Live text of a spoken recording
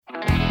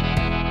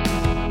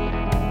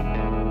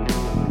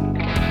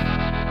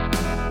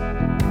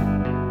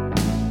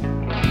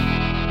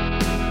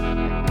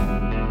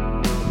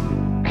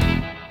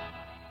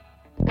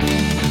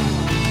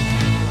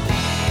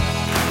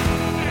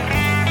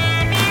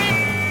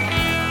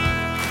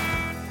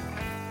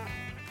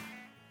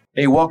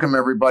Hey, welcome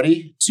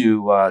everybody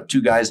to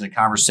Two Guys in a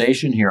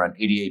Conversation here on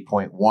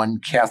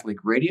 88.1 Catholic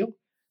Radio.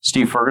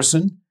 Steve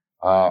Ferguson,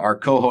 our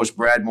co-host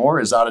Brad Moore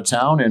is out of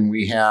town, and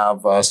we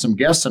have some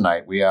guests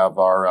tonight. We have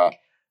our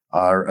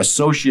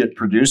associate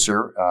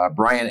producer,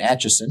 Brian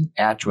Atchison,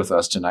 Atch, with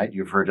us tonight.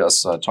 You've heard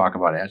us talk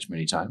about Atch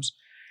many times.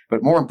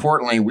 But more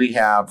importantly, we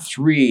have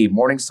three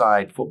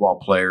Morningside football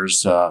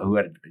players who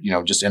had,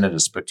 just ended a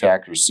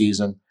spectacular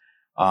season.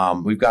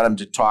 We've got them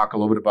to talk a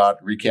little bit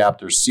about, recap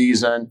their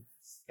season.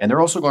 And they're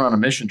also going on a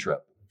mission trip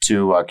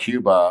to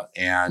Cuba.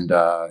 And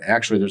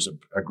actually, there's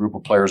a group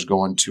of players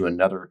going to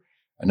another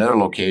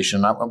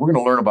location. We're going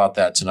to learn about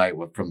that tonight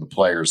from the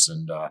players.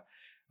 And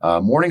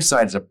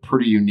Morningside is a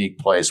pretty unique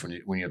place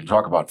when you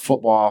talk about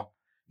football,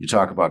 you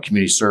talk about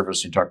community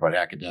service, you talk about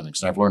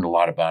academics. And I've learned a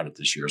lot about it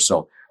this year.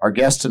 So our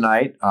guest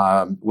tonight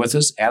with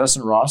us,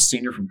 Addison Ross,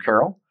 senior from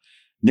Carroll,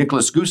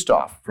 Nicholas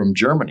Gustav from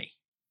Germany,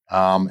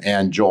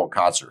 and Joel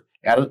Kotzer.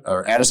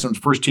 Addison's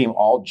first team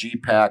all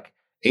GPAC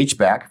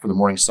H-back for the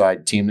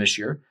Morningside team this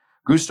year.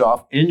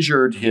 Gustav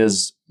injured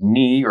his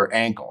knee or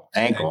ankle,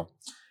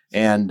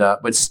 and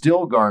but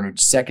still garnered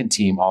second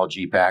team all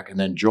GPAC. And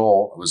then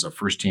Joel was a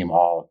first team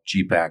all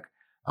GPAC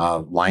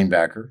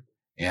linebacker,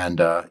 and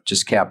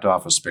just capped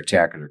off a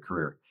spectacular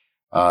career.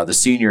 The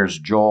seniors,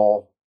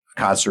 Joel,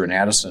 Kotzer, and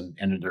Addison,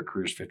 ended their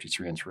careers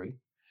 53-3.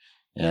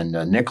 And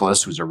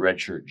Nicholas, who's a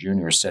redshirt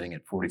junior, is sitting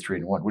at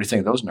 43-1. What do you think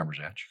of those numbers,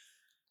 Atch?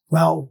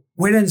 Well,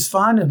 winning's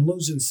fun and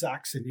losing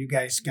sucks, and you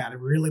guys got to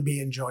really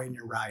be enjoying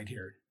your ride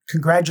here.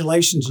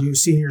 Congratulations to you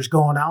seniors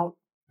going out,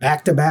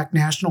 back-to-back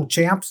national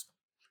champs.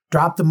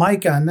 Drop the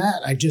mic on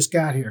that. I just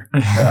got here.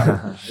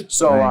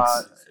 So,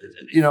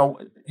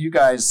 you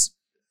guys,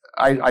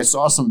 I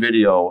saw some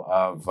video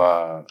of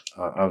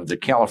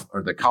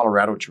the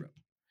Colorado trip.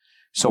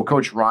 So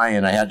Coach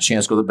Ryan, I had a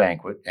chance to go to the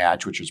banquet,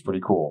 Atch, which was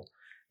pretty cool.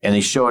 And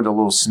they showed a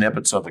little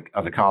snippets of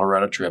the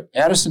Colorado trip.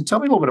 Addison, tell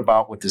me a little bit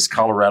about what this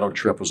Colorado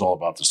trip was all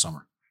about this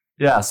summer.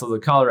 Yeah, so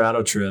the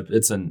Colorado trip,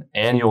 it's an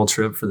annual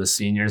trip for the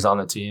seniors on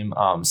the team.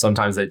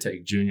 Sometimes they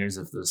take juniors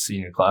if the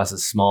senior class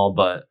is small,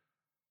 but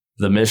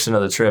the mission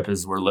of the trip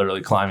is we're literally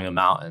climbing a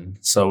mountain.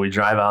 So we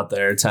drive out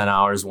there 10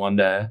 hours one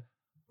day.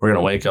 We're going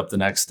to wake up the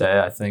next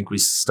day. I think we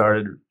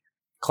started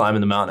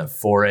climbing the mountain at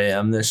 4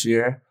 a.m. this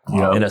year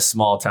in a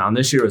small town.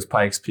 This year was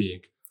Pikes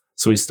Peak.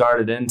 So we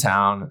started in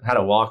town, had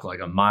to walk like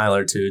a mile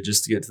or two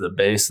just to get to the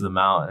base of the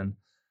mountain.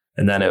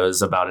 And then it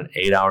was about an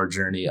 8-hour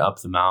journey up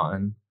the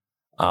mountain.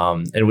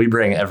 And we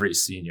bring every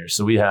senior.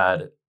 So we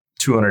had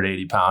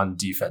 280-pound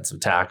defensive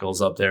tackles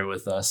up there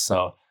with us.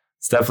 So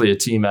it's definitely a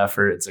team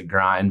effort. It's a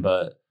grind.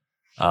 But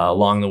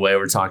along the way,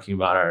 we're talking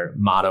about our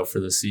motto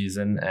for the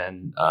season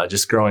and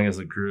just growing as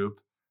a group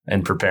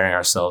and preparing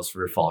ourselves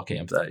for fall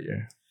camp that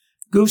year.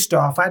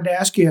 Gustav, I'd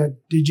ask you,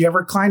 did you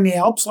ever climb the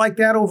Alps like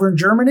that over in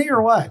Germany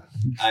or what?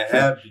 I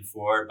have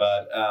before,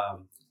 but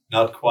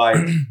not quite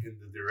in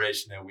the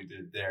duration that we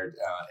did there,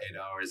 8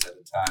 hours at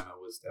a time.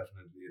 It was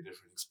definitely a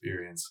different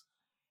experience,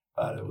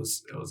 but it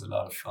was a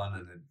lot of fun,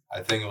 and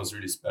I think it was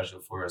really special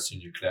for our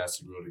senior class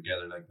to grow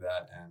together like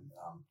that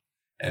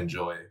and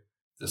enjoy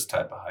this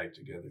type of hike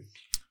together.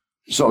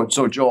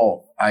 So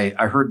Joel,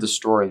 I heard the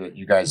story that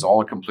you guys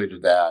all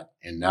completed that,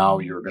 and now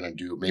you're going to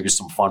do maybe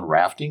some fun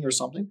rafting or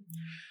something.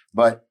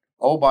 But,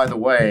 oh, by the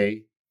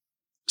way,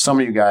 some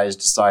of you guys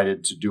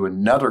decided to do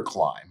another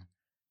climb.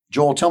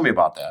 Joel, tell me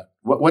about that.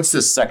 What's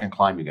this second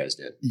climb you guys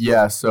did?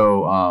 Yeah,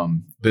 so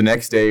the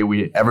next day,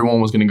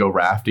 everyone was going to go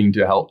rafting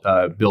to help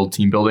build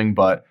team building.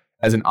 But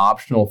as an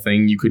optional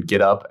thing, you could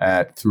get up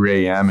at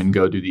 3 a.m. and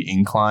go do the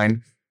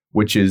incline,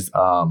 which is,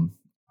 I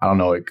don't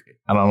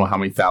know how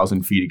many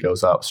thousand feet it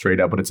goes up straight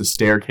up, but it's a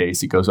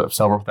staircase. It goes up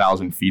several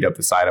thousand feet up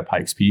the side of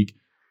Pikes Peak.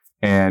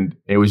 And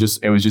it was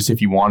just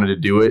if you wanted to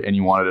do it and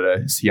you wanted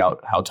to see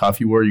how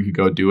tough you were, you could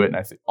go do it. And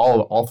I think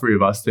all three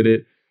of us did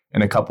it,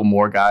 and a couple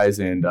more guys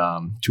and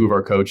two of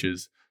our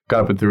coaches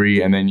got up at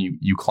 3, and then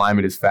you climb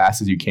it as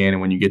fast as you can. And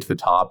when you get to the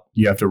top,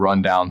 you have to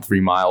run down 3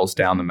 miles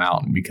down the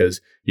mountain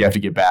because you have to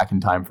get back in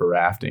time for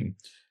rafting.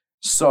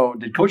 So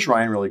did Coach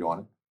Ryan really go on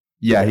it?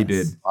 Yeah, he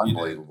did.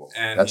 Unbelievable.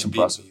 And that's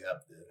impressive.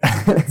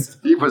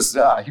 He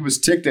was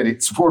ticked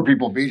that 4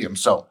 people beat him.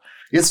 So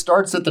it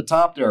starts at the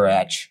top there,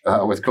 Atch,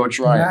 with Coach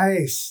Ryan.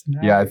 Nice.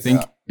 Yeah, I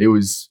think it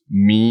was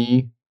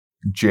me,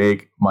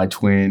 Jake, my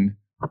twin,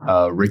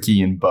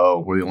 Ricky, and Bo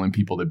were the only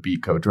people that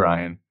beat Coach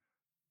Ryan.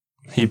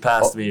 He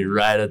passed me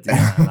right at the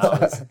end. I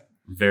was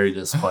very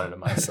disappointed in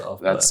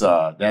myself.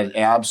 That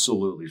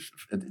absolutely,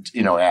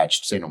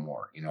 Atch, say no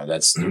more.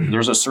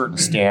 There's a certain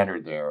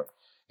standard there.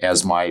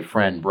 As my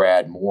friend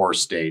Brad Moore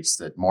states,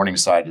 that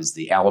Morningside is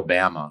the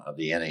Alabama of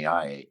the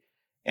NAIA.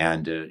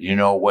 And,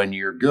 when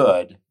you're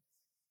good,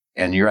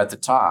 and you're at the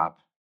top,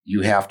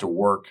 you have to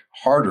work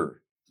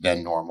harder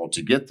than normal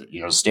to get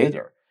there, stay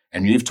there.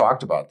 And you've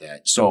talked about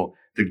that. So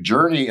the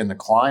journey and the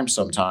climb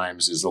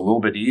sometimes is a little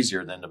bit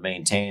easier than to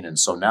maintain. And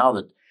so now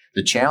that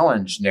the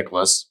challenge,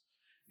 Nicholas,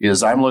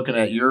 is I'm looking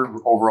at your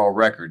overall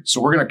record. So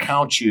we're going to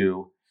count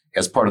you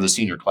as part of the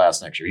senior class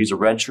next year. He's a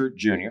redshirt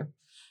junior.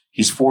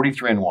 He's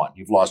 43-1.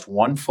 You've lost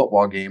one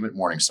football game at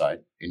Morningside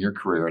in your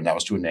career, and that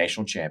was to a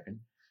national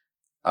champion.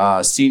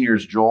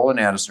 Seniors Joel and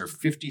Addison are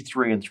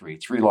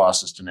 53-3, 3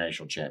 losses to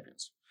national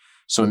champions.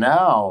 So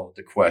now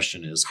the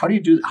question is, how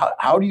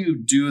do you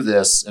do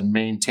this and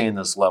maintain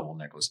this level,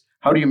 Nicholas?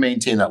 How do you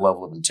maintain that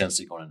level of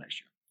intensity going into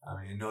next year?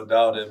 I mean, no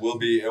doubt it will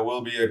be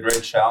a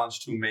great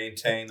challenge to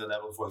maintain the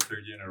level for the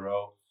third year in a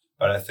row.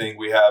 But I think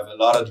we have a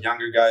lot of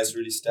younger guys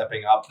really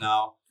stepping up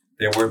now.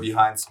 They were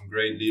behind some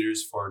great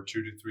leaders for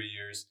 2 to 3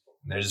 years.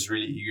 And they're just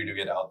really eager to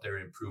get out there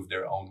and prove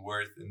their own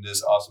worth in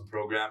this awesome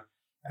program.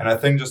 And I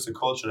think just the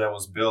culture that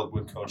was built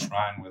with Coach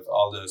Ryan, with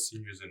all the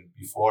seniors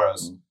before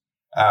us,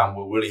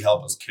 will really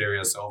help us carry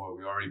us over.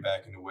 We're already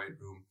back in the weight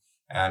room,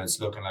 and it's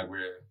looking like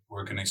we're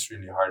working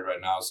extremely hard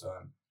right now. So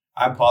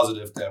I'm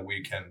positive that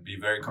we can be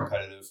very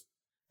competitive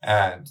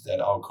and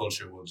that our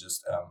culture will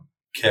just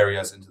carry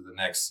us into the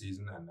next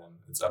season. And then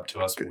it's up to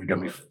us. It's going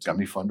to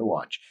be fun to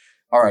watch.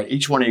 All right.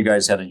 Each one of you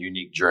guys had a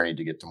unique journey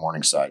to get to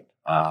Morningside.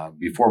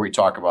 Before we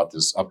talk about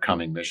this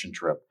upcoming mission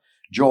trip,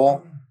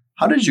 Joel,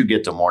 how did you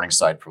get to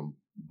Morningside from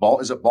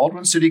is it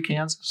Baldwin City,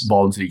 Kansas?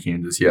 Baldwin City,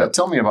 Kansas, yeah.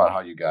 Tell me about how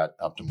you got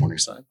up to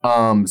Morningside.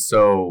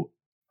 So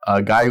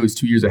a guy who was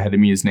 2 years ahead of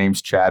me, his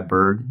name's Chad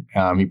Berg.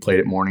 He played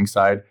at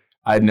Morningside.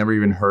 I had never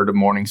even heard of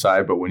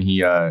Morningside, but when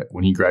he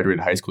graduated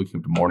high school, he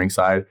came to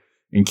Morningside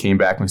and came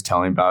back and was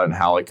telling about it and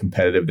how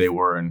competitive they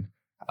were and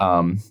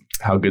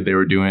how good they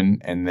were doing.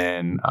 And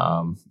then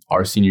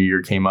our senior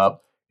year came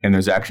up, and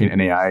there's actually an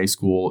NAIA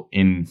school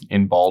in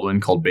Baldwin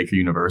called Baker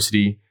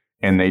University.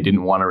 And they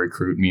didn't want to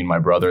recruit me and my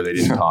brother. They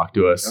didn't talk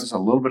to us. That was a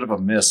little bit of a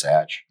miss,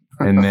 Hatch.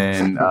 And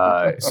then,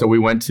 so we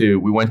went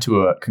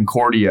to a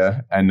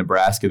Concordia in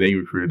Nebraska. They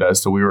recruited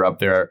us. So we were up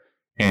there,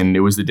 and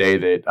it was the day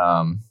that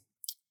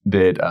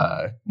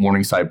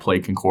Morningside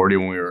played Concordia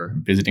when we were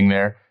visiting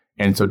there.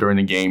 And so during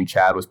the game,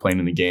 Chad was playing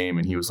in the game,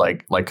 and he was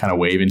like kind of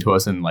waving to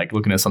us and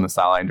looking at us on the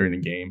sideline during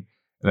the game.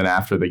 And then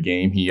after the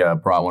game, he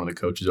brought one of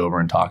the coaches over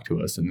and talked to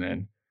us, and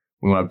then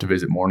we went up to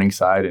visit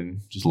Morningside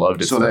and just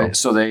loved it. So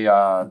they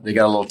got a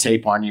little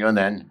tape on you, and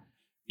then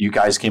you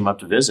guys came up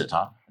to visit,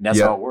 huh? And that's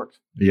how it worked.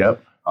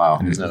 Yep. Wow,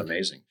 isn't that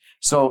amazing?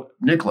 So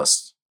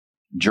Nicholas,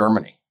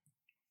 Germany.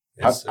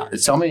 Yes,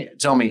 Tell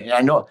me.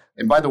 I know.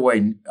 And by the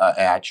way,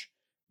 Atch,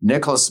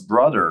 Nicholas'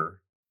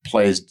 brother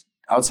plays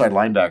outside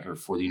linebacker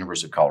for the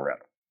University of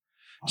Colorado.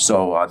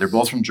 So they're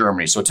both from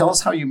Germany. So tell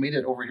us how you made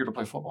it over here to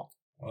play football.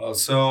 Well,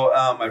 so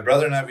my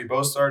brother and I, we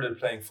both started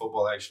playing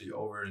football actually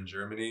over in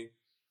Germany.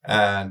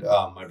 And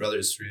my brother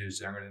is 3 years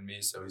younger than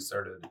me, so he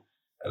started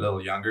a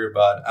little younger.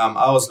 But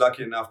I was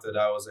lucky enough that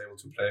I was able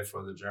to play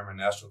for the German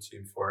national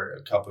team for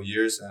a couple of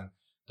years. And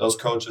those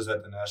coaches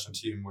at the national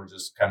team were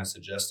just kind of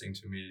suggesting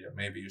to me,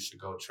 maybe you should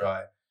go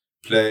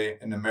play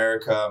in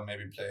America,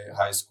 maybe play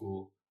high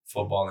school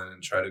football and then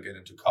try to get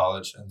into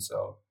college. And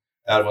so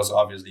that was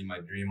obviously my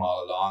dream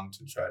all along,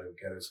 to try to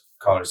get a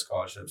college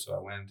scholarship. So I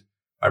went.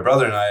 My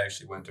brother and I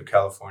actually went to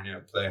California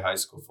to play high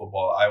school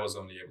football. I was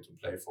only able to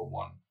play for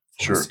my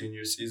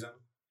senior season,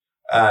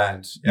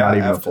 and not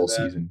even a full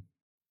season.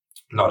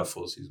 Not a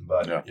full season,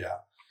 but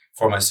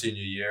for my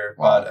senior year.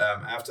 Wow.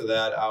 But after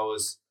that, I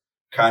was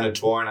kind of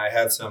torn. I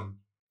had some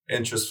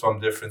interest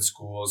from different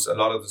schools. A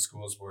lot of the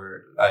schools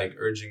were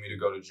urging me to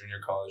go to junior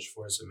college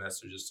for a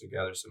semester just to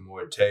gather some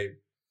more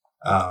tape.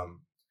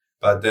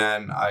 But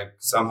then I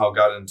somehow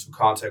got into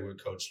contact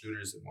with Coach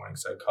Luters at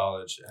Morningside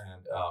College,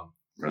 and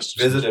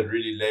visited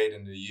really late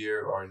in the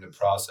year or in the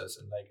process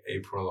in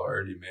April or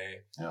early May.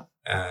 Yeah.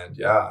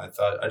 And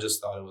I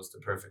just thought it was the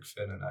perfect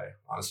fit, and I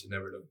honestly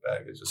never looked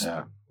back. It just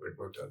it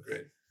worked out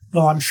great.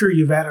 Well, I'm sure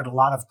you've added a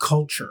lot of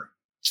culture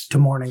to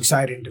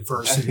Morningside and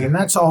diversity, and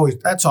that's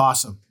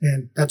awesome.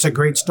 And that's a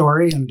great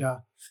story. And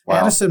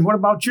Addison, what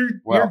about your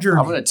journey?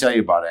 I'm going to tell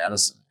you about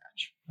Addison.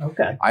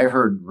 Okay. I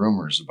heard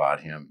rumors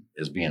about him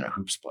as being a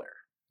hoops player.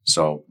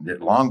 So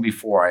long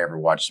before I ever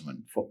watched him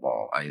in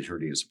football, I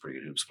heard he was a pretty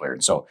good hoops player.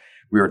 And so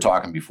we were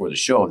talking before the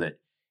show that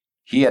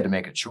he had to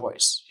make a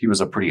choice. He was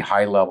a pretty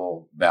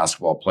high-level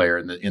basketball player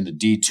in the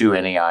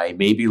D2 NAI,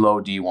 maybe low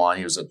D1.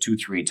 He was a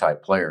 2-3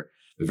 type player,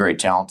 but very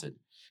talented.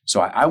 So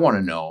I want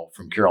to know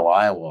from Carroll,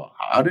 Iowa,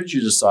 how did you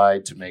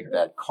decide to make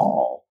that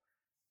call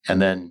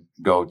and then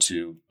go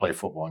to play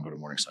football and go to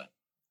Morningside?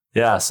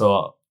 Yeah,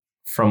 so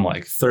from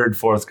third,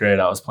 fourth grade,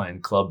 I was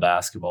playing club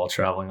basketball,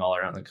 traveling all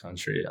around the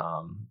country.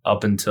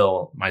 Up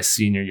until my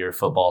senior year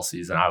football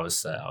season, I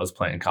was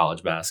playing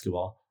college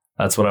basketball.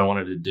 That's what I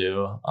wanted to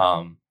do.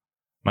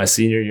 My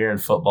senior year in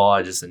football,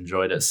 I just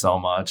enjoyed it so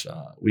much.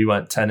 We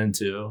went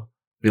 10-2.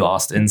 We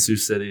lost in Sioux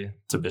City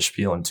to Bishop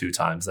Elon 2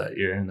 times that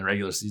year in the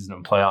regular season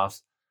and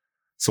playoffs.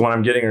 So when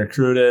I'm getting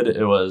recruited,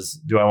 it was,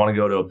 do I want to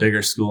go to a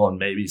bigger school and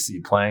maybe see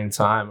playing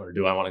time, or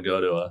do I want to go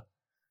to a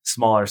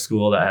smaller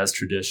school that has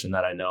tradition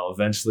that I know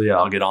eventually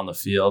I'll get on the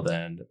field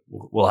and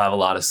we'll have a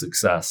lot of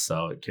success?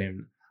 So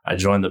I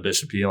joined the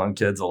Bishop Elon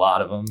kids, a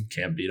lot of them.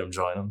 Can't beat them,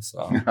 join them.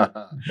 So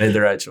made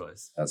the right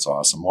choice. That's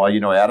awesome.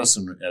 Well,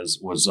 Addison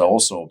was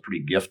also a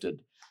pretty gifted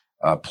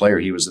player.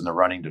 He was in the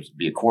running to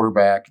be a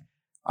quarterback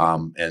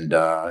and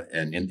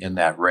in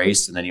that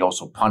race. And then he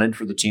also punted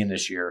for the team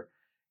this year.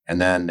 and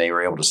then they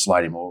were able to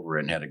slide him over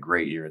and had a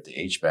great year at the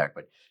H-back.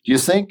 But do you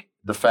think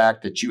the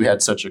fact that you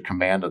had such a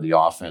command of the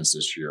offense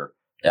this year,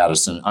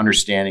 Addison,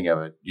 understanding of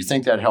it, do you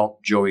think that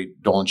helped Joey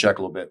Dolanchek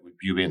a little bit with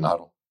you being in the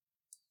huddle?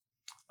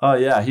 Oh,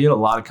 yeah. He had a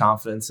lot of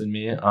confidence in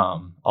me.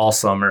 All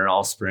summer,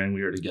 all spring,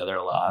 we were together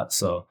a lot.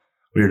 So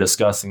we were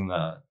discussing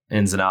the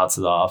ins and outs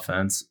of the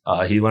offense.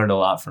 He learned a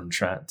lot from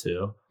Trent,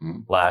 too,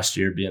 last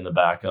year being the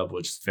backup,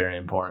 which is very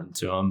important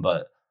to him.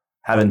 But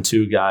having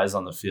two guys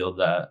on the field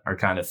that are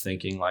kind of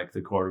thinking like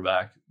the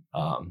quarterback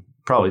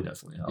probably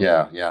definitely helped.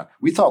 Yeah.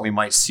 We thought we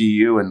might see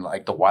you in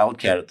like the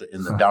Wildcat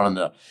down in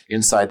the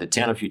inside the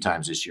 10 a few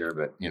times this year,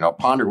 but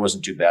Ponder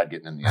wasn't too bad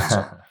getting in the end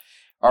zone.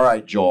 All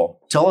right, Joel,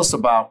 tell us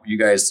about you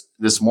guys.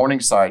 This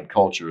Morningside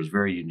culture is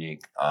very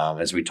unique,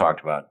 as we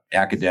talked about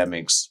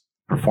academics,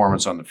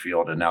 performance on the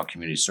field, and now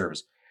community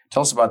service.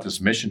 Tell us about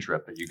this mission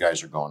trip that you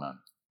guys are going on.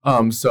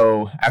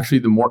 So actually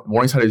the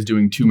Morningside is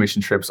doing 2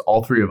 mission trips.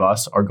 All 3 of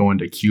us are going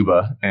to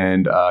Cuba,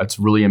 and it's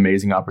a really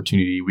amazing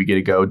opportunity. We get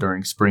to go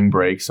during spring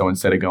break. So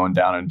instead of going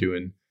down and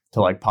doing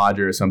to like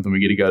Padre or something, we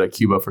get to go to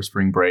Cuba for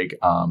spring break.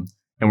 And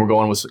we're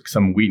going with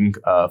some Wheaton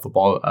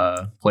football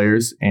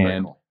players,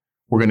 and cool.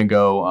 We're gonna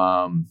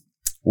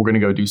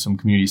go do some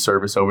community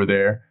service over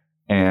there.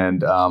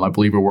 And I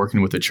believe we're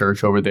working with the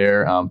church over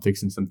there,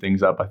 fixing some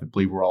things up. I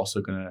believe we're also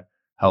gonna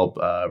help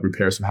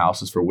repair some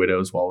houses for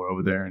widows while we're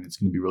over there. And it's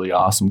going to be really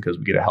awesome because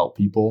we get to help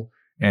people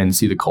and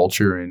see the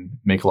culture and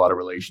make a lot of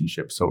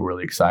relationships. So we're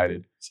really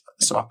excited.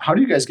 So how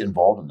do you guys get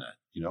involved in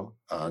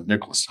that?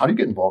 Nicholas, how do you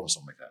get involved in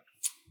something like that?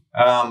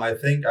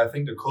 I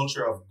think the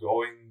culture of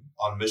going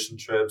on mission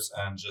trips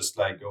and just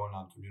like going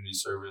on community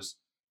service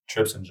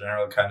trips in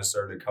general kind of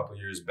started a couple of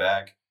years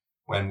back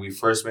when we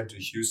first went to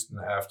Houston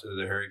after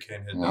the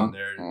hurricane hit down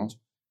there. And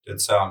did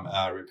some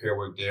repair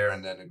work there,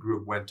 and then a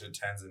group went to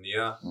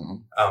Tanzania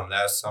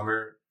last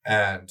summer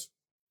and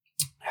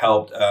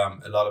helped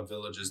a lot of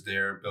villages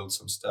there build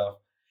some stuff.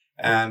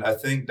 And I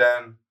think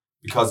then,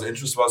 because the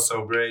interest was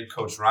so great,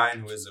 Coach Ryan,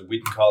 who is a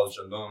Wheaton College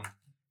alum,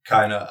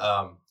 kind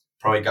of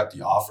probably got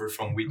the offer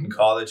from Wheaton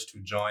College to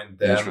join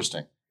them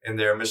in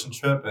their mission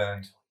trip.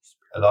 And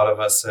a lot of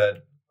us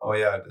said, oh,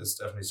 yeah, that's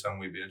definitely something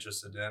we'd be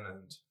interested in.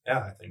 And yeah,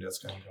 I think that's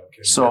kind of how it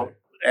came together.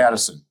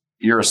 Addison,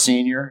 you're a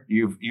senior.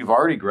 You've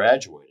already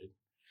graduated.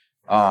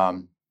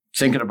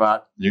 Thinking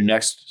about your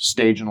next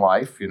stage in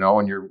life,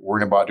 and you're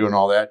worrying about doing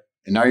all that,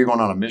 and now you're going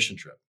on a mission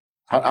trip.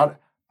 How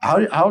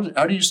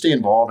do you stay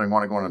involved and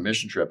want to go on a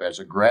mission trip as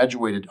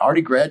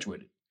already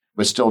graduated,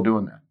 but still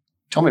doing that?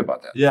 Tell me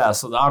about that. Yeah,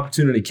 so the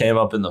opportunity came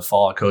up in the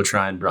fall. Coach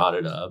Ryan brought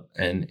it up,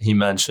 and he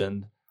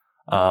mentioned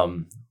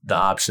the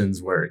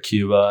options were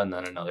Cuba and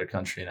then another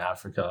country in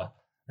Africa.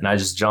 And I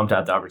just jumped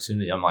at the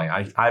opportunity. I'm like,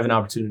 I have an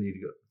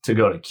opportunity to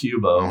go to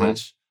Cuba,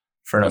 which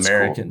for an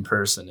American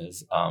person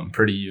is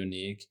pretty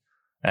unique.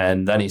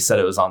 And then he said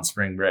it was on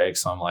spring break.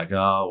 So I'm like,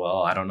 oh,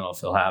 well, I don't know if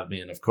he'll have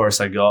me. And of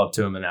course I go up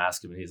to him and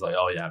ask him, and he's like,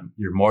 oh yeah,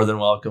 you're more than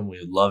welcome. We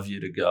would love you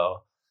to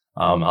go.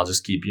 I'll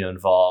just keep you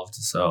involved.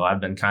 So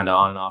I've been kind of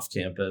on and off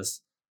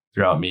campus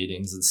throughout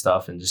meetings and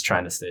stuff and just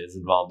trying to stay as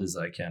involved as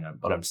I can,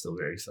 but I'm still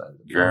very excited.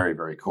 Very,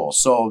 very cool.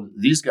 So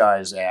these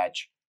guys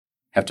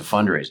have to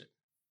fundraise it.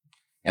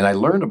 And I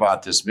learned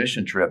about this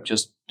mission trip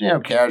just,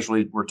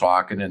 casually we're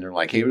talking and they're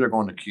like, hey, they're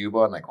going to Cuba.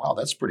 I'm like, wow,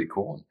 that's pretty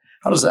cool. And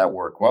how does that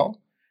work?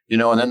 Well,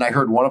 and then I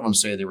heard one of them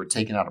say they were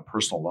taking out a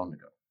personal loan to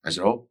go. I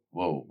said, oh,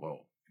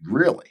 whoa,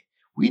 really?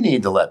 We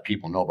need to let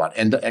people know about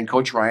it. And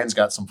Coach Ryan's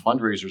got some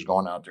fundraisers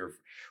going out there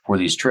for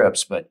these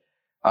trips. But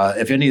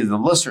if any of the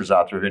listeners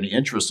out there have any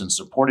interest in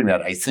supporting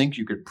that, I think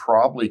you could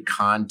probably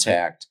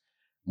contact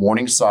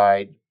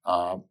Morningside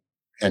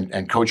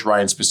and Coach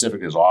Ryan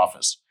specifically, his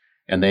office.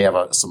 And they have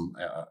some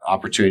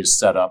opportunities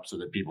set up so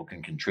that people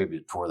can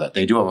contribute for that.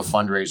 They do have a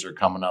fundraiser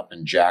coming up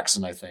in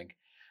Jackson, I think.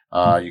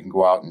 You can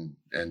go out and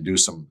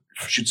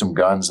shoot some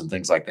guns and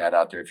things like that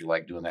out there if you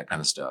like doing that kind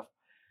of stuff.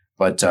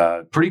 But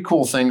pretty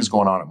cool things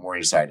going on at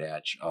Morningside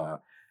Hatch.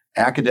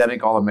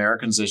 Academic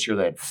All-Americans this year,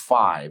 they had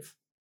 5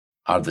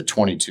 out of the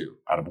 22.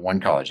 Out of one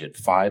college, they had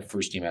 5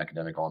 first-team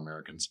academic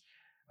All-Americans.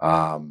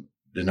 The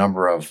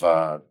number of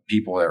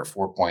people there,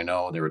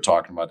 4.0, they were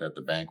talking about that at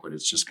the banquet.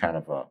 It's just kind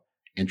of a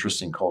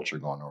interesting culture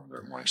going over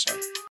there at Morningside.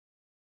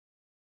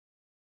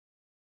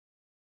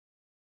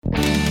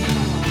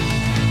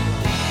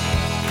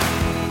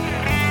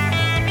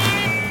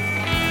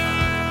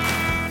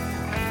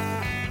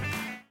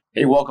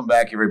 Hey, welcome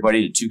back,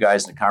 everybody, to Two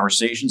Guys in a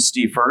Conversation.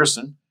 Steve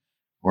Ferguson.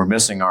 We're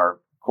missing our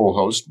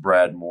co-host,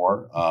 Brad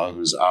Moore,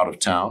 who's out of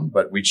town.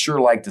 But we'd sure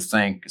like to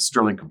thank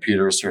Sterling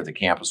Computers here at the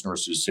campus,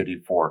 North Sioux City,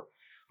 for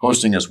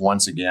hosting us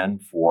once again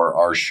for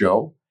our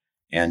show.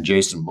 And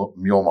Jason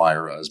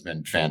Muehlmeyer has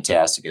been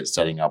fantastic at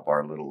setting up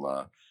our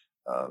little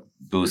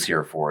booth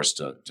here for us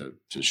to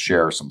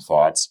share some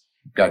thoughts.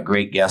 We've got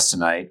great guests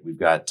tonight. We've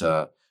got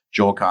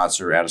Joel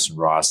Kotzer, Addison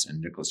Ross,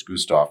 and Nicholas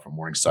Gustav from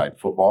Morningside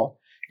Football.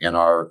 And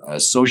our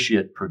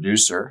associate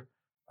producer,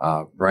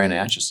 Brian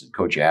Atchison,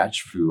 Coach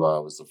Atch, who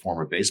was the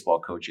former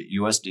baseball coach at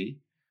USD,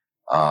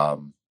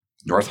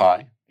 North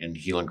High, and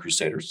Heelan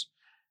Crusaders,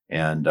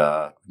 and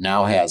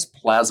now has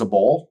Plaza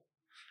Bowl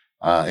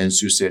in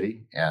Sioux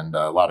City, and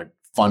a lot of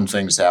fun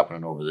things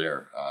happening over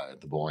there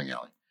at the bowling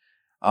alley.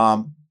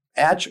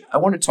 Atch, I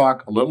want to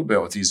talk a little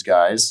bit with these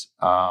guys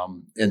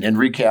and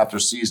recap their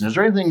season. Is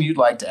there anything you'd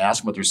like to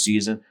ask them about their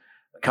season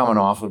coming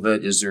off of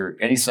it? Is there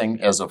anything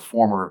as a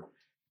former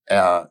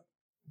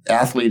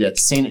athlete at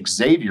St.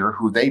 Xavier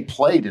who they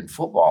played in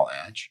football,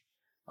 Atch?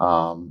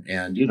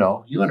 And,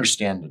 you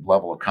understand the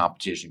level of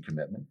competition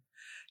commitment.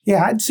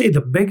 Yeah, I'd say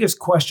the biggest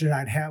question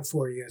I'd have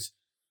for you is,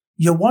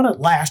 you won it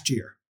last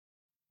year,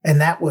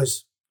 and that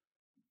was,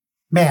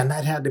 man,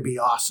 that had to be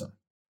awesome.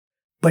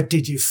 But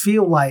did you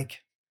feel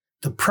like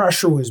the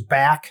pressure was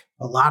back?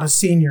 A lot of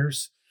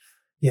seniors,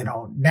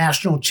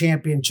 national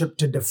championship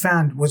to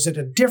defend. Was it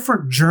a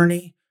different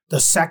journey the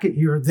second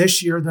year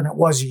this year than it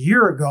was a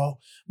year ago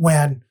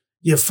when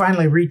you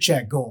finally reached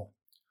that goal?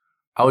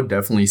 I would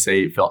definitely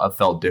say it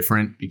felt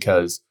different,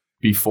 because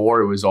before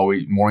it was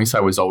always,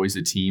 Morningside was always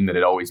a team that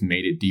had always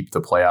made it deep to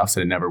the playoffs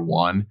and had never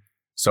won.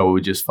 So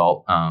it just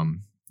felt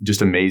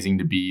just amazing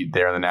to be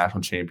there in the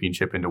national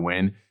championship and to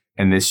win.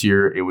 And this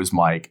year it was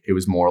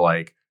more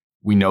like,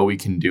 we know we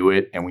can do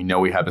it, and we know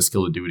we have the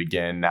skill to do it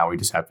again. Now we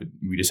just have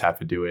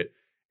to do it.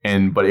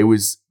 But it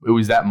was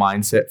that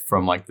mindset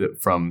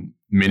from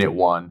minute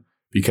one,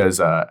 because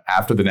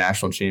after the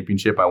national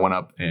championship, I went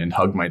up and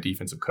hugged my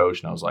defensive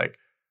coach, and I was like,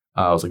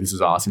 this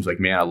is awesome. He's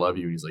like, man, I love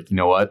you. And he's like, you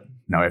know what?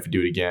 Now we have to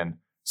do it again.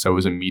 So it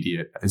was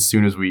immediate. As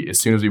soon as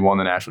we won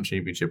the national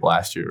championship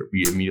last year,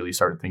 we immediately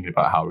started thinking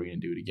about how we're going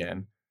to do it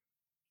again.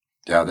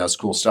 Yeah, that's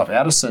cool stuff.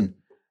 Addison,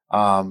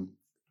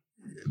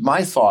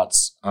 my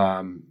thoughts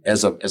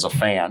as a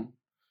fan,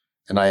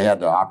 and I had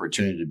the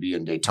opportunity to be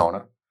in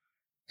Daytona.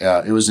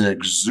 It was an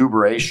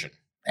exuberation,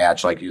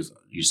 Atch, like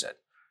you said.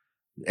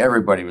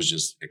 Everybody was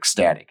just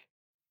ecstatic.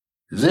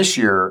 This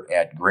year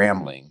at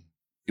Grambling,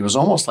 it was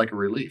almost like a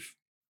relief.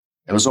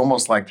 It was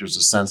almost like there's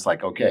a sense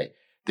like, okay,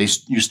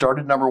 you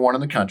started number one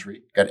in the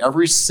country, got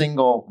every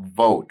single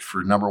vote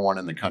for number one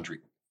in the country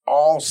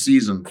all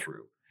season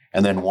through,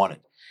 and then won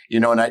it.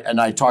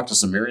 And I talked to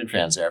some Marion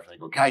fans after. They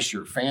go, "Gosh,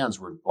 your fans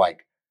were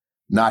like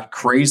not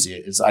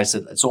crazy." I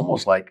said, it's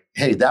almost like,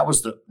 hey, that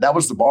was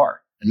the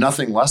bar, and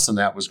nothing less than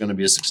that was going to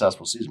be a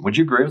successful season. Would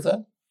you agree with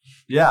that?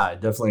 Yeah, I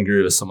definitely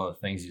agree with some of the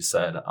things you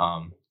said.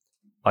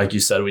 Like you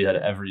said, we had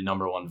every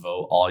number one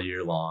vote all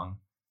year long,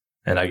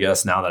 and I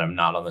guess now that I'm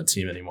not on the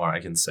team anymore, I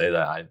can say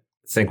that I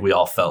think we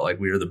all felt like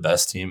we were the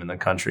best team in the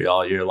country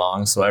all year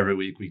long. So every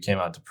week we came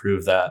out to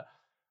prove that.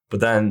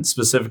 But then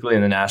specifically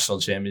in the national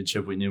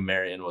championship, we knew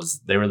Marion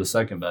they were the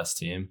second best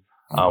team.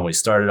 We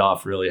started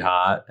off really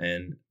hot,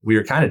 and we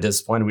were kind of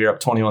disappointed. We were up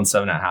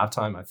 21-7 at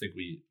halftime. I think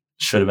we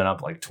should have been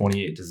up like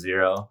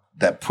 28-0.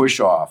 That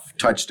push-off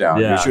touchdown,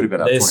 yeah, we should have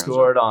been up 21-0. They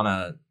scored on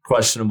a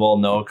questionable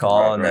no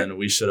call, Right, and then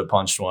we should have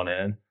punched one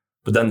in.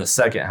 But then the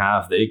second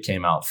half, they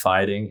came out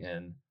fighting,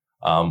 and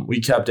we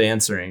kept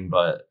answering.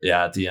 But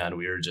yeah, at the end,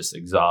 we were just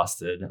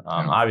exhausted.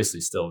 Obviously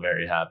still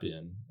very happy,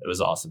 and it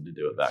was awesome to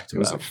do it back to back. It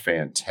was a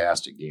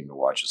fantastic game to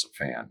watch as a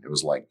fan. It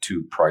was like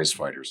two prize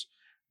fighters.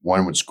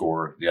 One would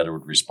score, the other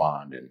would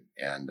respond,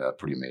 and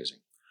pretty amazing.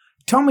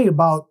 Tell me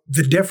about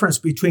the difference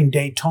between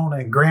Daytona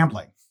and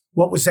Grambling.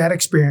 What was that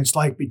experience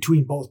like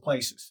between both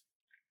places?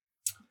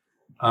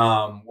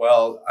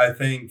 Well, I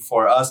think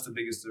for us, the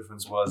biggest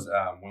difference was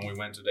when we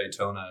went to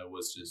Daytona, it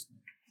was just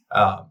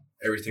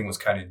everything was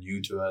kind of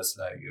new to us.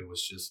 Like, it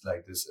was just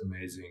like this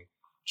amazing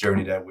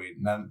journey that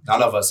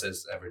none of us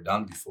has ever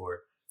done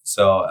before.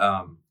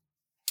 So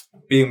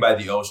being by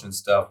the ocean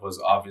stuff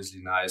was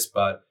obviously nice.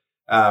 But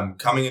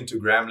coming into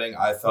Grambling,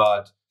 I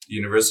thought the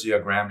University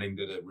of Grambling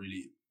did a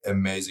really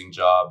amazing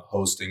job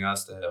hosting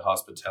us. The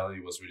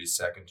hospitality was really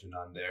second to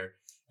none there.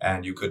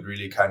 And you could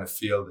really kind of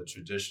feel the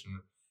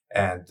tradition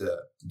and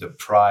the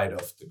pride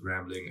of the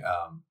Grambling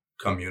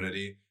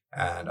community.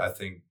 And I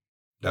think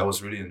that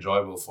was really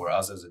enjoyable for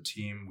us as a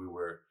team. We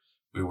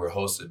were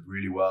hosted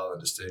really well,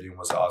 and the stadium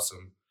was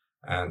awesome.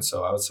 And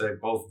so I would say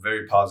both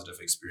very positive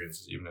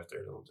experiences, even if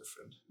they're a little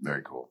different.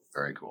 Very cool.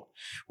 Very cool.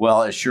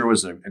 Well, it sure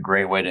was a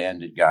great way to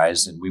end it,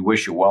 guys. And we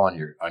wish you well on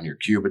your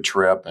Cuba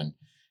trip.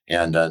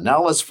 And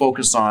now let's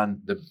focus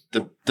on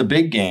the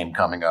big game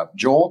coming up.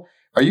 Joel,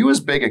 are you as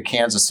big a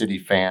Kansas City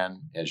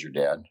fan as your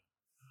dad?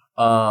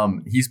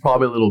 He's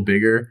probably a little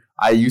bigger.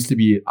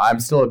 I'm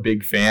still a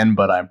big fan,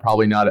 but I'm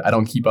probably not. I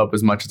don't keep up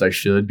as much as I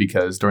should,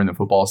 because during the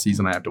football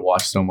season, I have to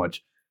watch so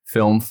much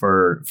film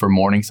for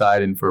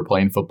Morningside and for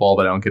playing football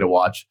that I don't get to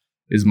watch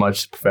as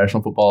much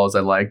professional football as I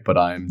like. But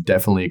I'm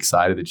definitely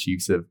excited the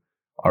Chiefs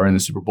are in the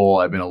Super Bowl.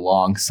 I've been a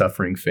long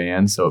suffering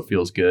fan, so it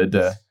feels good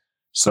to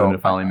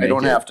finally make it. I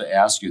don't have to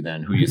ask you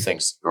then who you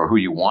think or who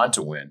you want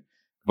to win,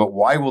 but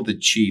why will the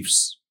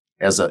Chiefs,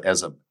 as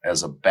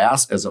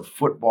a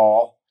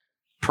football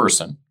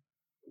person,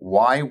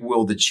 why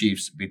will the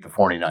Chiefs beat the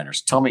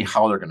 49ers? Tell me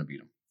how they're going to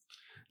beat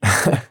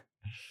them.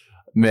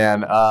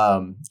 Man,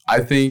 I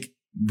think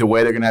the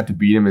way they're going to have to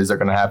beat them is they're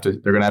going to have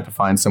to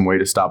find some way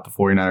to stop the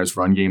 49ers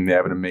run game. They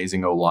have an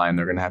amazing O-line.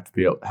 They're going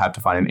to have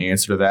to find an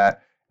answer to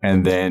that.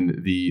 And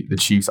then the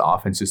Chiefs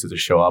offense just has to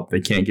show up.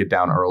 They can't get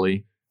down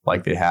early.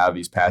 like they have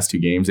these past 2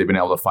 games. They've been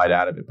able to fight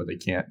out of it, but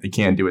they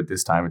can't do it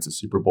this time. It's a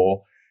Super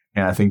Bowl.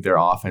 And I think their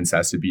offense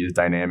has to be as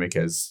dynamic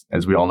as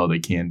we all know they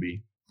can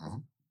be. Mm-hmm.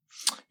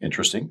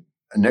 Interesting.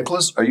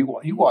 Nicholas,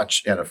 you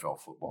watch NFL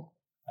football?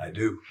 I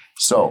do.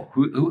 So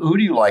who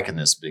do you like in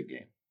this big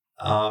game?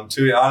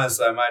 To be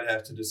honest, I might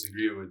have to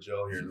disagree with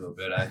Joe here a little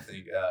bit. I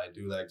think I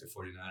do like the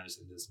 49ers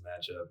in this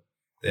matchup.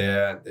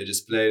 They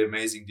just played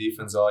amazing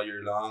defense all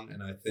year long,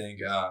 and I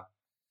think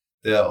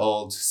the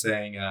old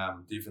saying,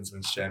 defense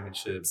wins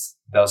championships,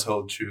 does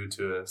hold true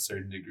to a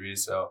certain degree.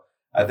 So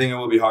I think it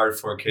will be hard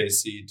for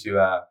KC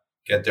to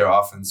get their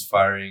offense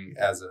firing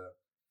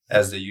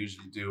as they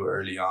usually do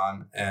early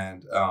on.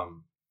 And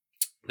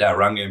that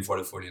run game for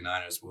the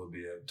 49ers will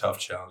be a tough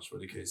challenge for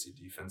the KC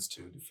defense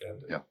to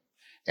defend it. Yeah.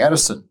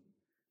 Addison,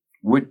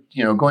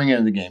 going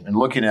into the game and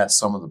looking at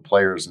some of the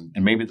players and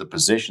maybe the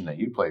position that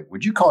you played,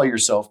 would you call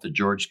yourself the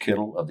George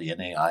Kittle of the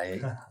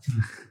NAIA?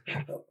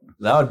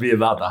 That would be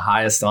about the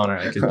highest honor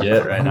I could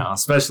get right now,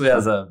 especially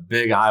as a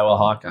big Iowa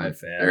Hawkeye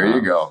fan. There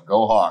you go.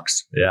 Go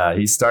Hawks. Yeah,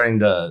 he's starting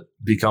to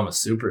become a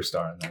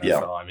superstar in the NFL.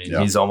 Yeah. I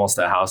mean, he's almost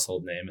a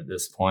household name at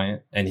this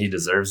point, and he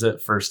deserves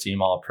it. First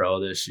team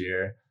All-Pro this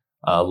year.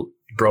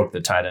 Broke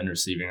the tight end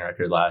receiving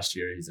record last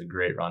year. He's a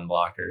great run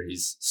blocker.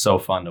 He's so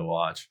fun to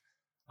watch.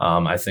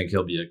 I think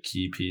he'll be a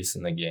key piece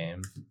in the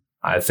game.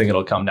 I think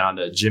it'll come down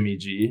to Jimmy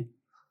G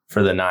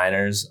for the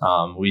Niners.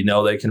 We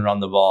know they can run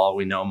the ball.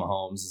 We know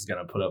Mahomes is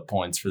going to put up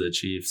points for the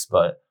Chiefs,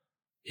 but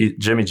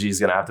Jimmy G is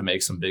going to have to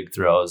make some big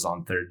throws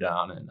on third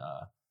down. And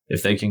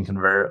if they can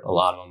convert, a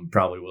lot of them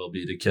probably will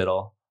be to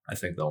Kittle. I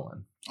think they'll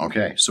win.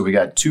 Okay, so we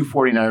got 2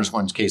 49ers,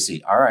 1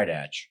 KC. All right,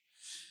 Atch.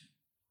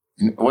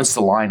 What's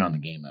the line on the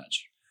game,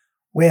 Atch?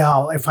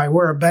 Well, if I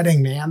were a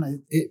betting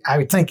man, I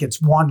would think it's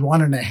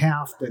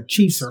 1.5. The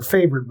Chiefs are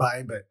favored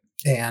by,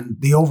 and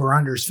the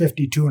over/under is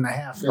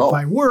 52.5. If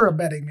I were a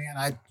betting man,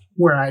 I'd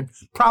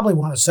probably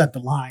want to set the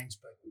lines.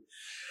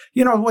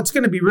 But what's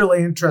going to be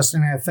really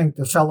interesting, I think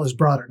the fellas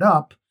brought it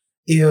up,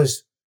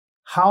 is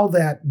how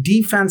that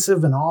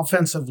defensive and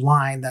offensive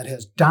line that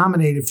has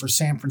dominated for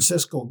San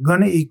Francisco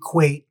going to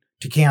equate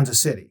to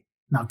Kansas City.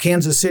 Now,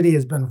 Kansas City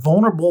has been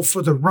vulnerable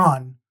for the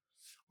run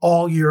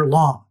all year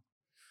long.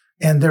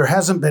 And there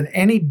hasn't been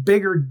any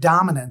bigger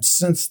dominance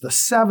since the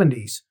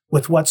 70s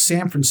with what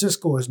San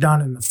Francisco has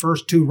done in the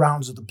first 2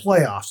 rounds of the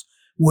playoffs,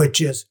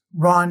 which is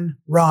run,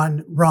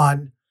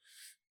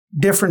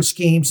 different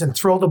schemes, and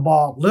throw the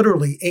ball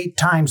literally 8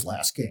 times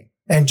last game.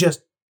 And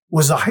just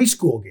was a high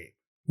school game.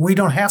 We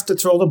don't have to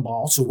throw the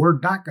ball, so we're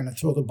not going to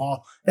throw the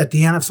ball at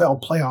the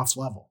NFL playoffs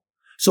level.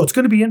 So it's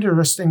going to be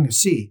interesting to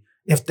see.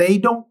 If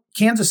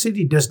Kansas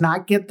City does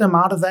not get them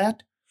out of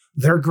that,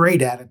 they're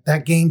great at it.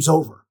 That game's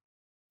over.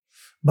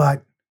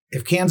 But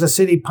if Kansas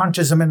City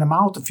punches them in the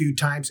mouth a few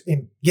times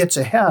and gets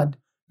ahead,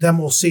 then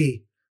we'll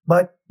see.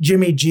 But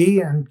Jimmy G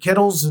and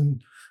Kittles,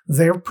 and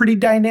they're pretty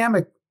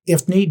dynamic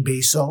if need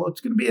be. So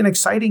it's going to be an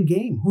exciting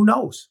game. Who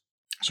knows?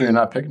 So you're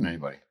not picking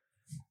anybody?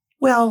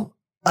 Well,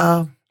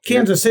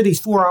 Kansas City's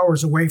 4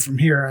 hours away from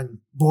here. And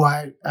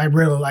boy, I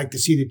really like to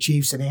see the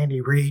Chiefs and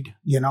Andy Reid.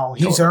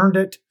 He's earned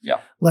it. Yeah.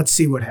 Let's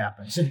see what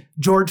happens. And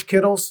George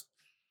Kittles,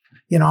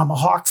 I'm a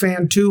Hawk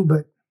fan too,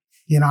 but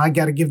I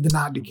got to give the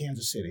nod to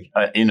Kansas City.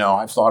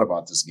 I've thought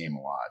about this game a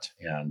lot,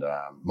 and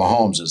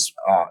Mahomes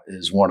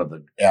is one of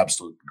the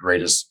absolute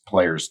greatest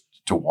players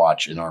to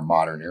watch in our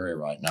modern era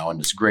right now, and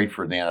it's great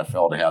for the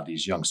NFL to have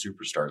these young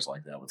superstars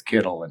like that with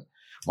Kittle and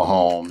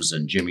Mahomes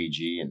and Jimmy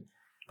G.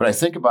 But I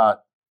think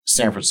about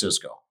San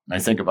Francisco, and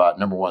I think about,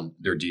 number one,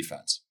 their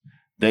defense.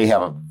 They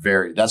have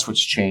that's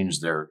what's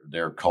changed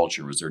their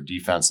culture, was their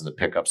defense and the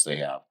pickups they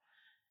have.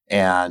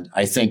 And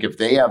I think if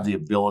they have the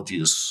ability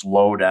to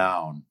slow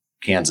down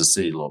Kansas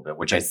City a little bit,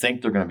 which I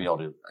think they're going to be able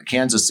to.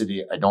 Kansas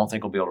City, I don't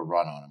think will be able to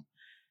run on them.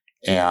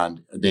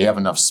 And they have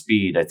enough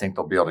speed. I think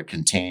they'll be able to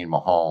contain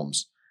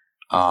Mahomes.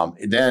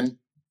 Then,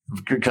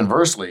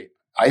 conversely,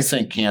 I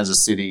think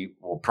Kansas City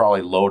will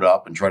probably load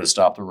up and try to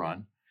stop the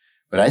run.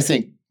 But I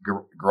think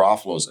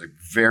Garoppolo is a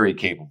very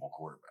capable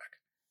quarterback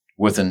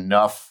with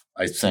enough,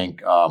 I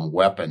think,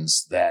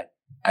 weapons that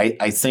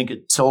I think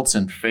it tilts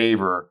in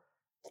favor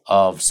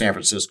of San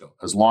Francisco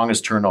as long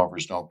as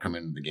turnovers don't come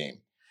into the game.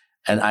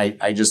 And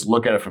I just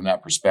look at it from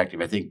that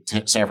perspective. I think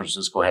San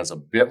Francisco has a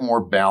bit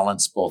more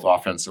balance, both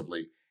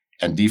offensively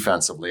and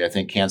defensively. I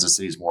think Kansas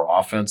City is more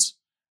offense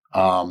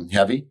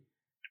heavy,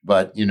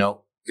 but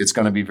it's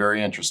going to be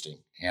very interesting,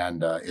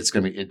 and it's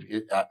going to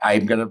be.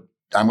 I'm going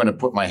to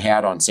put my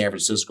hat on San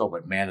Francisco,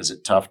 but man, is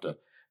it tough to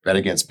bet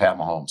against Pat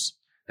Mahomes.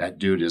 That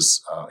dude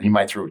is. He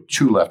might throw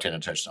 2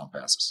 left-handed touchdown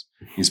passes.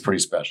 He's pretty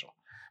special,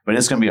 but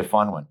it's going to be a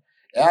fun one.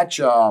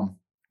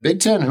 Big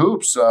Ten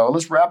hoops.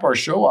 Let's wrap our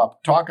show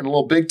up talking a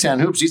little Big Ten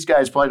hoops. These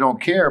guys probably don't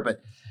care,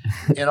 but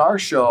in our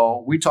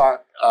show, we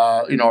talk,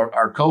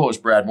 our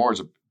co-host Brad Moore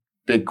is a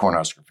big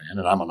Cornhusker fan,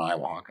 and I'm an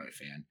Iowa Hawkeye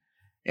fan.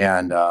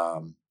 And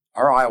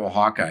our Iowa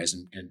Hawkeyes,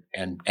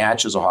 and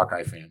Atch is a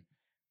Hawkeye fan,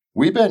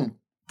 we've been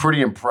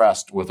pretty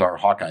impressed with our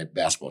Hawkeye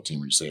basketball team,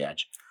 would you say,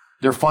 Atch?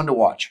 They're fun to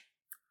watch.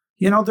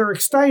 They're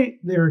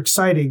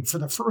exciting for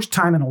the first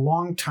time in a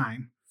long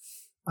time.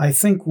 I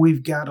think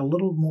we've got a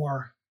little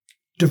more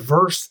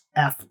diverse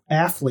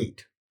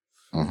athlete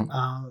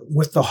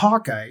with the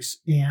Hawkeyes.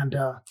 And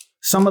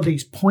some of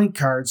these point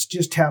guards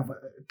just have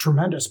a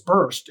tremendous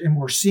burst. And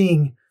we're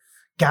seeing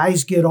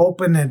guys get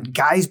open and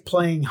guys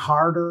playing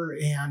harder.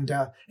 And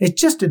it's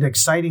just an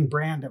exciting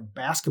brand of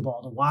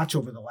basketball to watch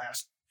over the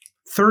last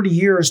 30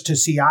 years to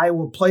see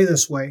Iowa play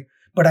this way.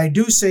 But I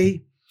do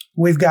see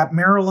we've got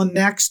Maryland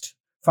next,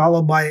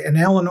 followed by an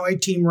Illinois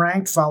team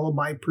ranked, followed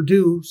by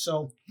Purdue.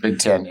 So Big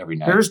Ten every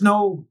night. There's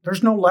no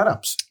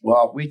let-ups.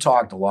 Well, we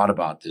talked a lot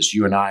about this,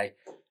 you and I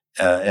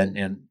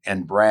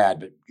and Brad,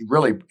 but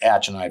really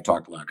Atch and I have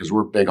talked a lot because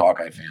we're big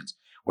Hawkeye fans.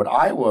 What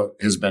Iowa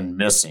has been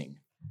missing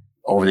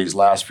over these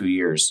last few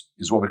years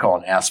is what we call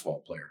an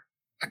asphalt player,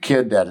 a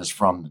kid that is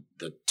from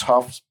the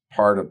tough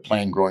part of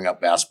playing growing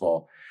up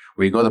basketball,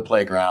 where you go to the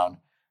playground,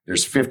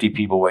 there's 50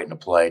 people waiting to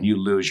play, and you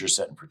lose, you're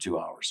sitting for 2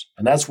 hours.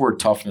 And that's where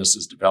toughness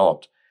is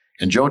developed.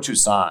 And Joe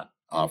Toussaint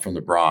from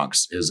the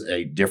Bronx is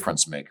a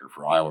difference maker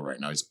for Iowa right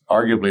now. He's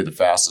arguably the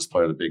fastest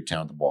player of the Big Ten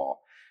with the ball.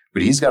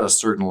 But he's got a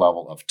certain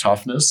level of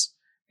toughness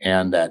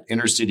and that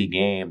inner city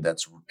game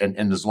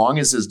and as long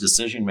as his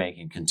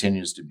decision-making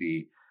continues to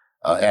be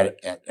at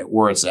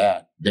where it's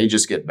at, they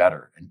just get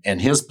better.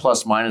 And his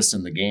plus-minus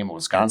in the game of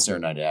Wisconsin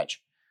tonight,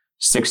 Atch,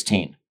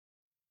 16.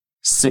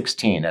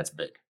 16, that's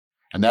big.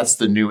 And that's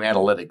the new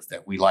analytics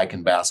that we like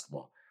in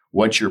basketball.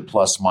 What's your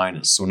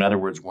plus-minus? So in other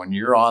words, when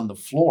you're on the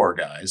floor,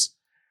 guys,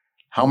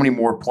 how many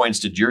more points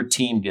did your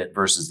team get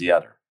versus the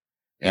other?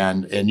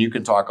 And you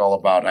can talk all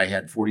about, I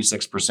had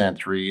 46%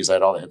 threes. I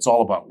had all that. It's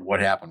all about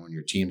what happened when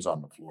your team's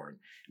on the floor.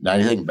 And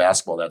I think in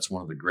basketball, that's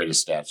one of the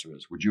greatest stats there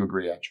is. Would you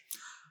agree, Atch?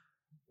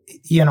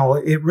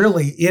 It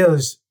really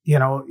is,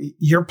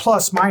 your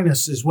plus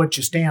minus is what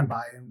you stand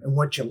by and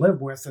what you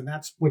live with. And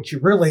that's what you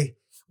really,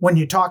 when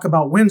you talk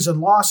about wins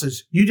and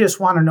losses, you just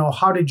want to know,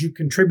 how did you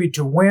contribute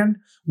to win?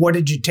 What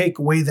did you take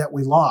away that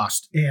we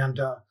lost?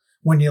 And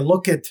when you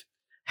look at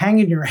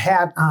hanging your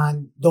hat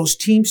on those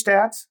team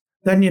stats,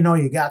 then you know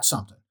you got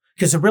something.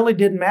 Because it really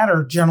didn't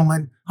matter,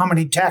 gentlemen, how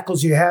many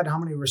tackles you had, how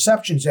many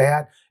receptions you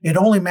had. It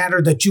only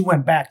mattered that you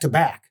went back to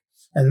back.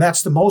 And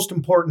that's the most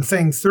important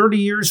thing. 30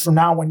 years from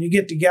now, when you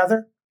get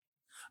together,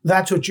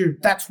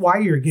 that's why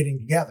you're getting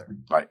together.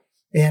 Right.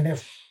 And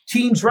if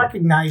teams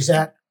recognize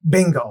that,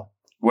 bingo.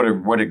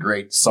 What a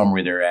great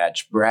summary there,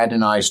 Atch. Brad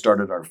and I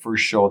started our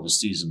first show of the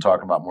season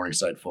talking about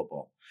Morningside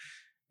football.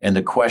 And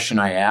the question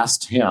I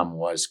asked him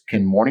was,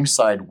 can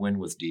Morningside win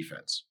with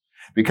defense?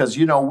 Because,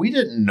 we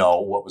didn't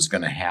know what was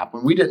going to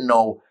happen. We didn't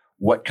know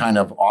what kind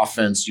of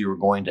offense you were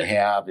going to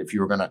have, if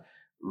you were going to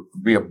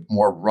be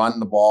more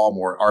run the ball,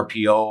 more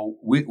RPO.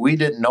 We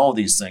didn't know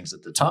these things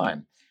at the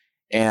time.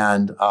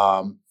 And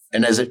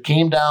as it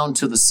came down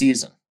to the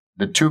season,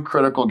 the two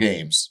critical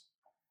games,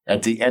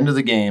 at the end of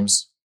the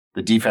games,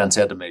 the defense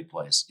had to make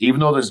plays. Even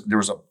though there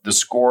was the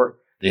score,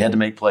 they had to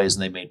make plays,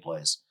 and they made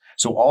plays.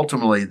 So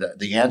ultimately,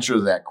 the answer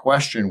to that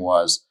question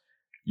was,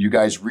 you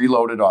guys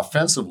reloaded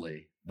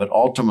offensively, but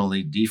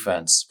ultimately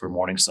defense for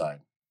Morningside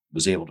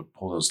was able to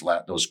pull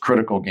those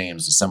critical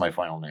games, the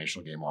semifinal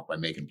national game, off by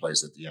making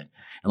plays at the end.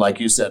 And like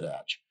you said,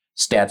 Atch,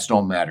 stats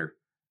don't matter.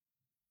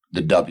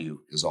 The W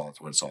is what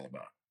it's all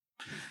about.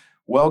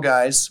 Well,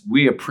 guys,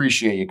 we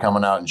appreciate you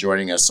coming out and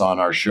joining us on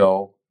our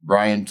show.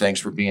 Brian, thanks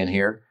for being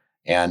here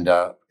and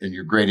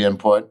your great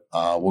input.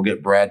 We'll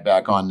get Brad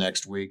back on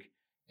next week,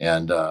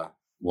 and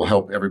we'll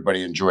help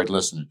everybody enjoy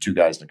listening to Two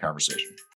Guys in a Conversation.